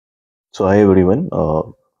So hi everyone,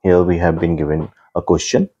 here we have been given a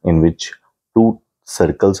question in which two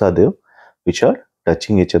circles are there which are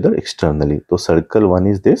touching each other externally. So circle 1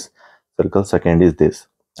 is this, circle 2nd is this,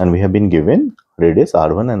 and we have been given radius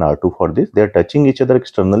r1 and r2 for this. They are touching each other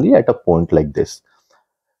externally at a point like this.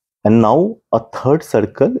 And now a third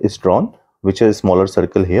circle is drawn, which is a smaller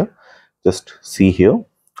circle here. Just see here,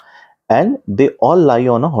 and they all lie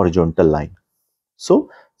on a horizontal line.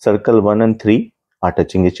 So circle 1 and 3 are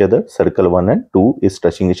touching each other. Circle 1 and 2 is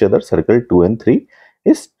touching each other. Circle 2 and 3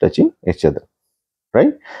 is touching each other,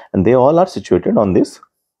 right? And they all are situated on this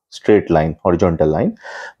straight line, horizontal line.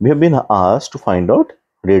 We have been asked to find out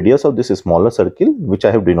radius of this smaller circle, which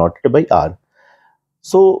I have denoted by r.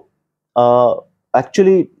 So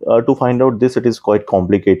actually to find out this, it is quite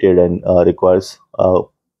complicated and requires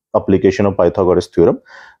application of Pythagoras theorem.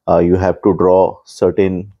 You have to draw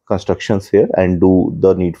certain constructions here and do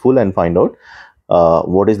the needful and find out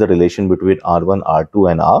what is the relation between r1,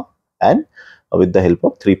 r2 and r, and with the help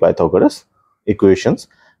of 3 Pythagoras equations.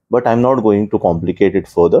 But I'm not going to complicate it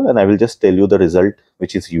further, and I will just tell you the result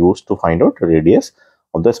which is used to find out radius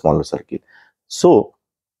of the smaller circle. So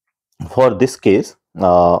for this case,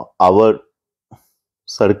 our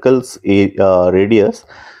circle's radius,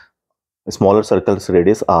 smaller circle's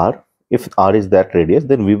radius r, if r is that radius,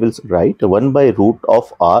 then we will write 1 by root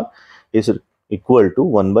of r is equal to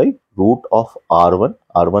 1 by root of r1.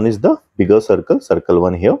 R1 is the bigger circle, circle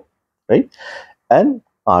 1 here, right? And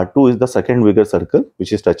r2 is the second bigger circle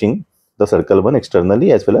which is touching the circle 1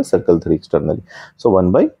 externally as well as circle 3 externally. So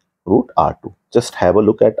 1 by root r2. Just have a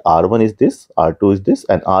look at r1 is this, r2 is this,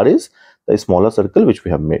 and r is the smaller circle which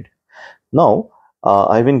we have made. Now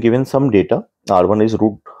I've been given some data. R1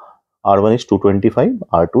 is 225,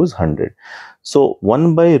 R2 is 100. So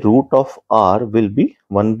 1 by root of R will be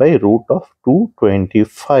 1 by root of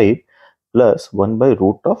 225 plus 1 by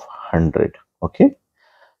root of 100. Okay.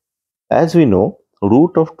 As we know,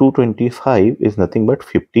 root of 225 is nothing but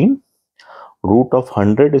 15. Root of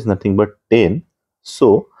 100 is nothing but 10.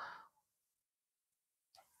 So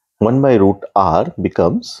 1 by root R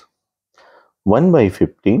becomes 1 by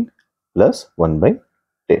 15 plus 1 by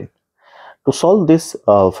 10. To solve this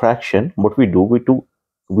fraction, what we do,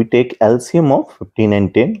 we take LCM of 15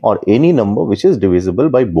 and 10, or any number which is divisible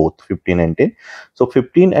by both 15 and 10. So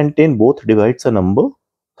 15 and 10 both divides a number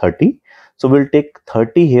 30. So we'll take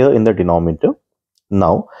 30 here in the denominator.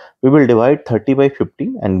 Now we will divide 30 by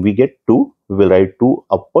 15 and we get 2. We will write 2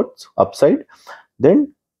 upwards, upside.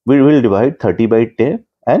 Then we will divide 30 by 10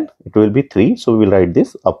 and it will be 3. So we will write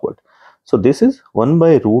this upward. So this is 1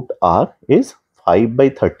 by root r is 5 by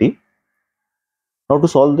 30. Now to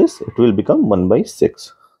solve this, it will become 1 by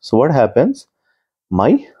 6. So what happens?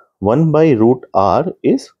 My 1 by root r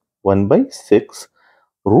is 1 by 6.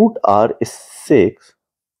 Root r is 6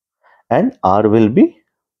 and r will be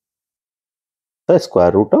the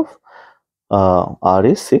square root of r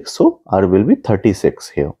is 6. So r will be 36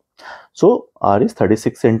 here. So r is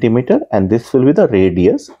 36 centimeter and this will be the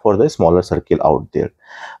radius for the smaller circle out there.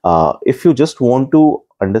 If you just want to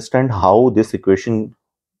understand how this equation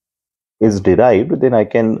is derived, then I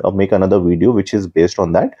can make another video which is based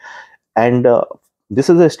on that. And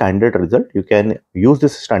this is a standard result. You can use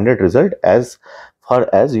this standard result as far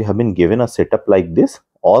as you have been given a setup like this.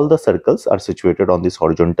 All the circles are situated on this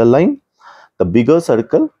horizontal line. The bigger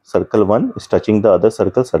circle, circle 1, is touching the other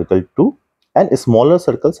circle, circle 2, and a smaller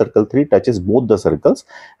circle, circle 3, touches both the circles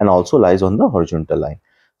and also lies on the horizontal line.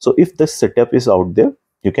 So if this setup is out there,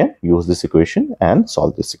 you can use this equation and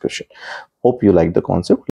solve this equation. Hope you like the concept.